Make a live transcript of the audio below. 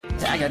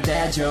I got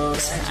dad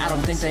jokes, I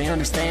don't think they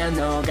understand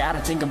though. Gotta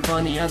think I'm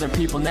funny, other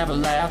people never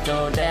laugh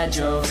though. Dad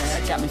jokes,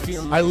 got me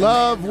feeling. I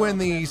love when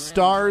the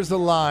stars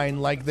align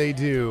like they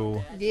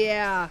do.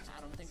 Yeah.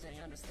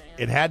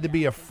 It had to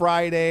be a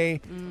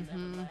Friday,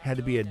 had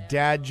to be a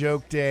dad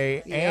joke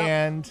day,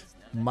 and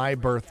my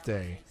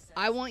birthday.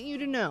 I want you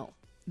to know,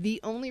 the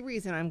only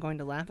reason I'm going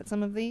to laugh at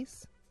some of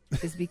these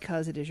is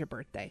because it is your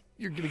birthday.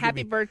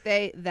 Happy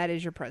birthday, that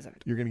is your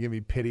present. You're going to give me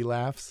pity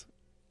laughs?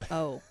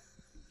 Oh,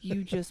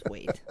 you just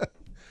wait.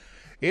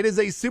 It is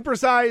a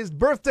supersized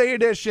birthday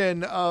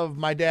edition of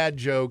my dad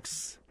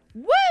jokes.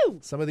 Woo!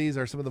 Some of these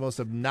are some of the most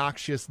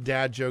obnoxious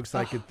dad jokes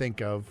I could think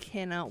of.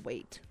 Cannot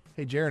wait.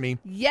 Hey, Jeremy.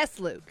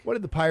 Yes, Luke. What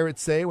did the pirate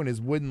say when his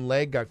wooden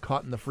leg got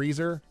caught in the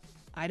freezer?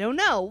 I don't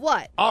know.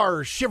 What?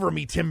 Arr, shiver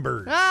me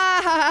timbers.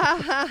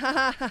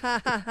 I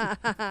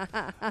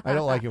I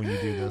don't like it when you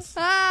do this.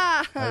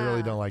 I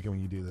really don't like it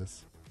when you do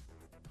this.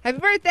 Happy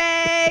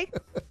birthday!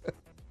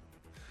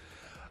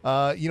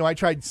 I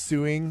tried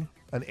suing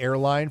an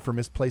airline for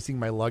misplacing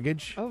my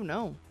luggage. Oh,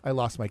 no. I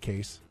lost my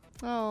case.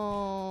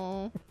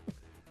 Oh.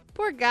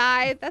 Poor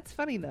guy. That's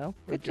funny, though.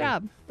 Good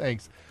job.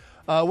 Thanks.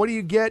 What do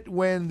you get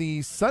when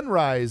the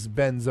sunrise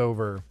bends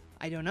over?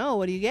 I don't know.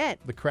 What do you get?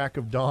 The crack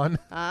of dawn.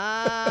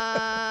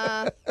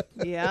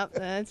 Yep,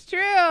 that's true.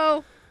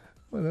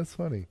 Well, that's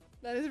funny.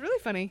 That is really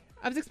funny.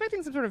 I was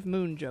expecting some sort of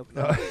moon joke,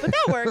 though. But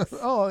that works.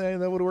 Oh, yeah,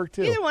 that would work,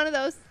 too. Either one of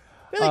those.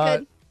 Really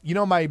good. You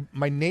know, my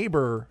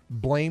neighbor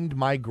blamed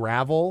my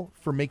gravel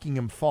for making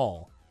him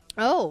fall.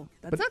 Oh,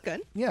 that's not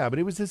good. Yeah, but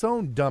it was his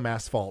own dumb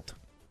asphalt.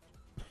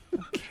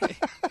 Okay.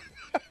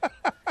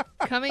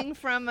 Coming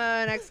from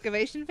an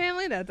excavation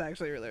family, that's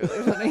actually really,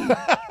 really funny.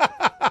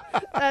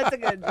 That's a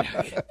good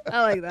joke.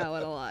 I like that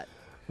one a lot.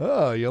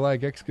 Oh, you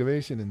like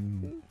excavation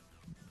and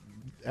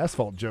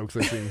asphalt jokes,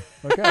 I see.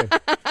 Okay.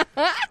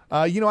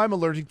 I'm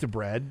allergic to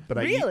bread, but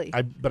Really?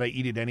 I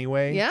eat it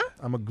anyway. Yeah?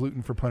 I'm a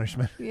gluten for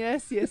punishment.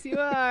 Yes, you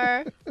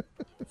are.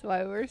 That's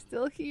why we're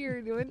still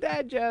here doing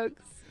dad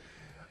jokes.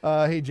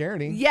 Hey,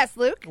 Jeremy. Yes,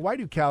 Luke? Why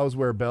do cows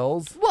wear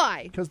bells?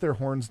 Why? Because their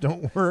horns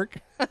don't work.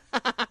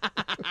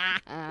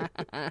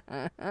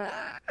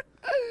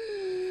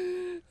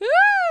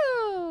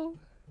 Ooh.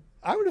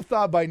 I would have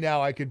thought by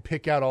now I could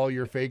pick out all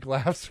your fake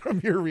laughs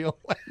from your real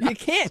laugh. You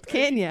can't,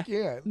 can you?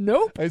 Can't.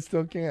 Nope. I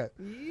still can't.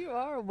 You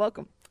are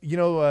welcome.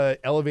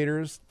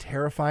 Elevators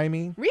terrify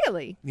me.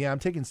 Really? Yeah, I'm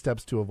taking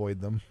steps to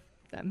avoid them.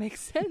 That makes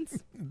sense.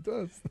 It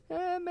does.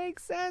 That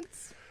makes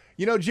sense.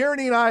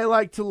 Jeremy and I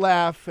like to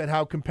laugh at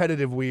how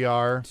competitive we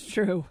are, It's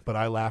true. but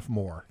I laugh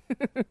more.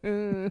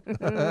 You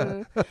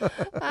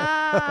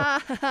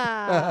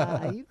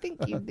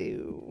think you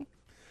do.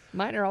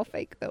 Mine are all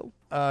fake, though.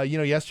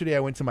 Yesterday I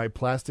went to my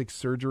plastic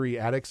surgery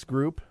addicts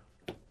group.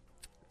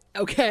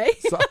 Okay.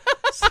 So,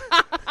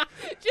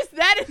 Just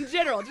that in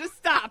general. Just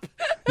stop.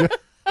 There's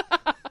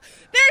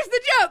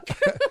the joke.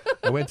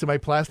 I went to my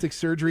plastic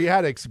surgery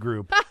addicts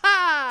group.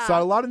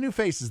 Saw a lot of new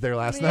faces there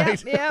last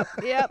night.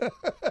 Yep.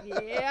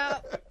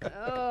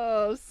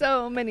 Oh,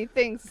 so many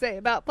things to say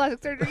about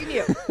plastic surgery and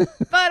you.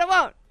 But I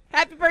won't.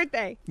 Happy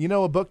birthday.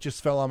 A book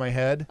just fell on my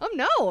head. Oh,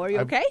 no. Are you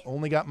okay? I've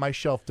only got my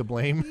shelf to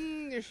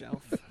blame. Your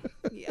shelf.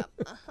 Yep.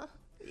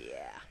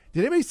 Yeah.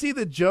 Did anybody see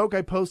the joke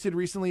I posted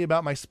recently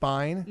about my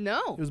spine?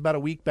 No. It was about a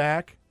week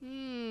back.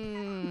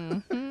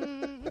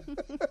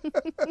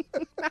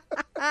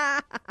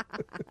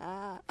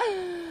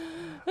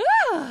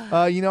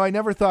 I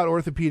never thought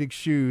orthopedic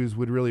shoes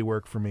would really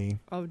work for me,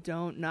 Oh,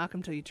 don't knock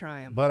them till you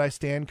try them. but I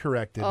stand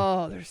corrected.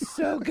 Oh, they're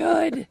so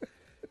good.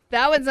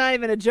 That one's not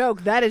even a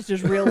joke. That is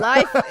just real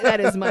life. That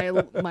is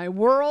my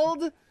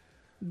world.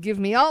 Give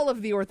me all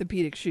of the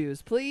orthopedic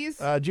shoes,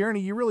 please.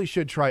 Jeremy, you really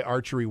should try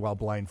archery while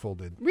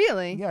blindfolded.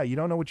 Really? Yeah, you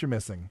don't know what you're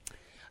missing.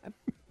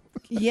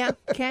 Yeah.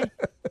 Okay.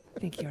 I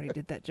think you already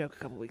did that joke a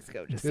couple weeks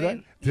ago. Just Did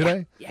saying. I? Did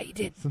I? Yeah, you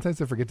did.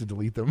 Sometimes I forget to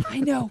delete them. I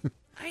know.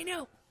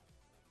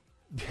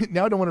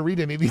 Now I don't want to read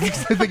any of these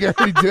because I think I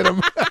already did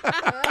them.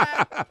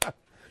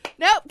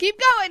 Nope. Keep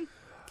going.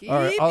 Keep All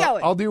right,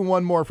 going. I'll do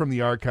one more from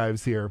the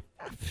archives here.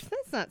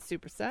 That's not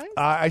supersized.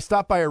 I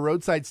stopped by a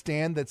roadside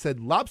stand that said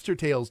lobster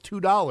tails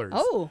 $2.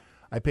 Oh.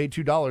 I paid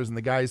 $2 and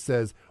the guy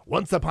says,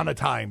 "Once upon a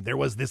time there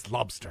was this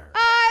lobster."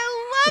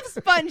 I love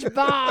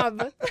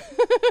SpongeBob.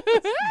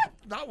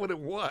 Not what it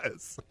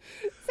was.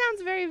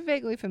 Sounds very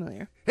vaguely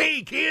familiar.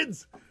 Hey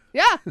kids!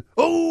 Yeah.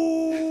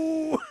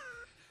 Oh!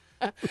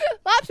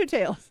 Lobster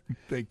tails.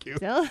 Thank you.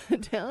 Tell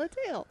a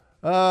tale.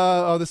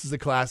 This is a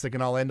classic,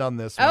 and I'll end on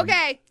this one.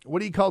 Okay. What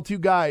do you call two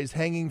guys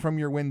hanging from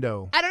your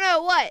window? I don't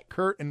know what.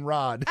 Kurt and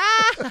Rod.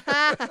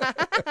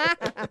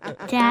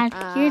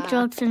 Dad, your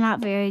jokes are not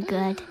very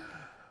good.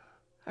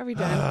 Are we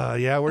done?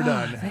 Yeah, we're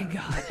done. Thank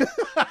God.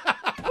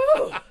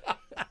 Ooh.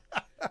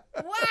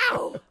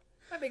 Wow.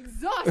 I'm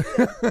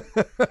exhausted.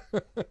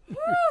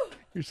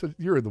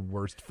 You're the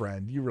worst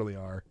friend. You really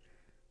are.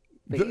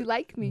 But you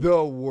like me.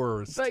 The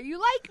worst. But you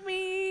like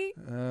me.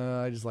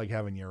 I just like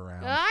having you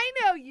around. I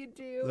know you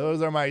do.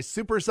 Those are my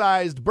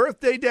supersized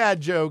birthday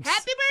dad jokes.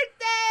 Happy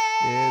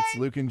birthday! It's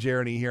Luke and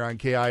Jeremy here on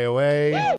KIOA.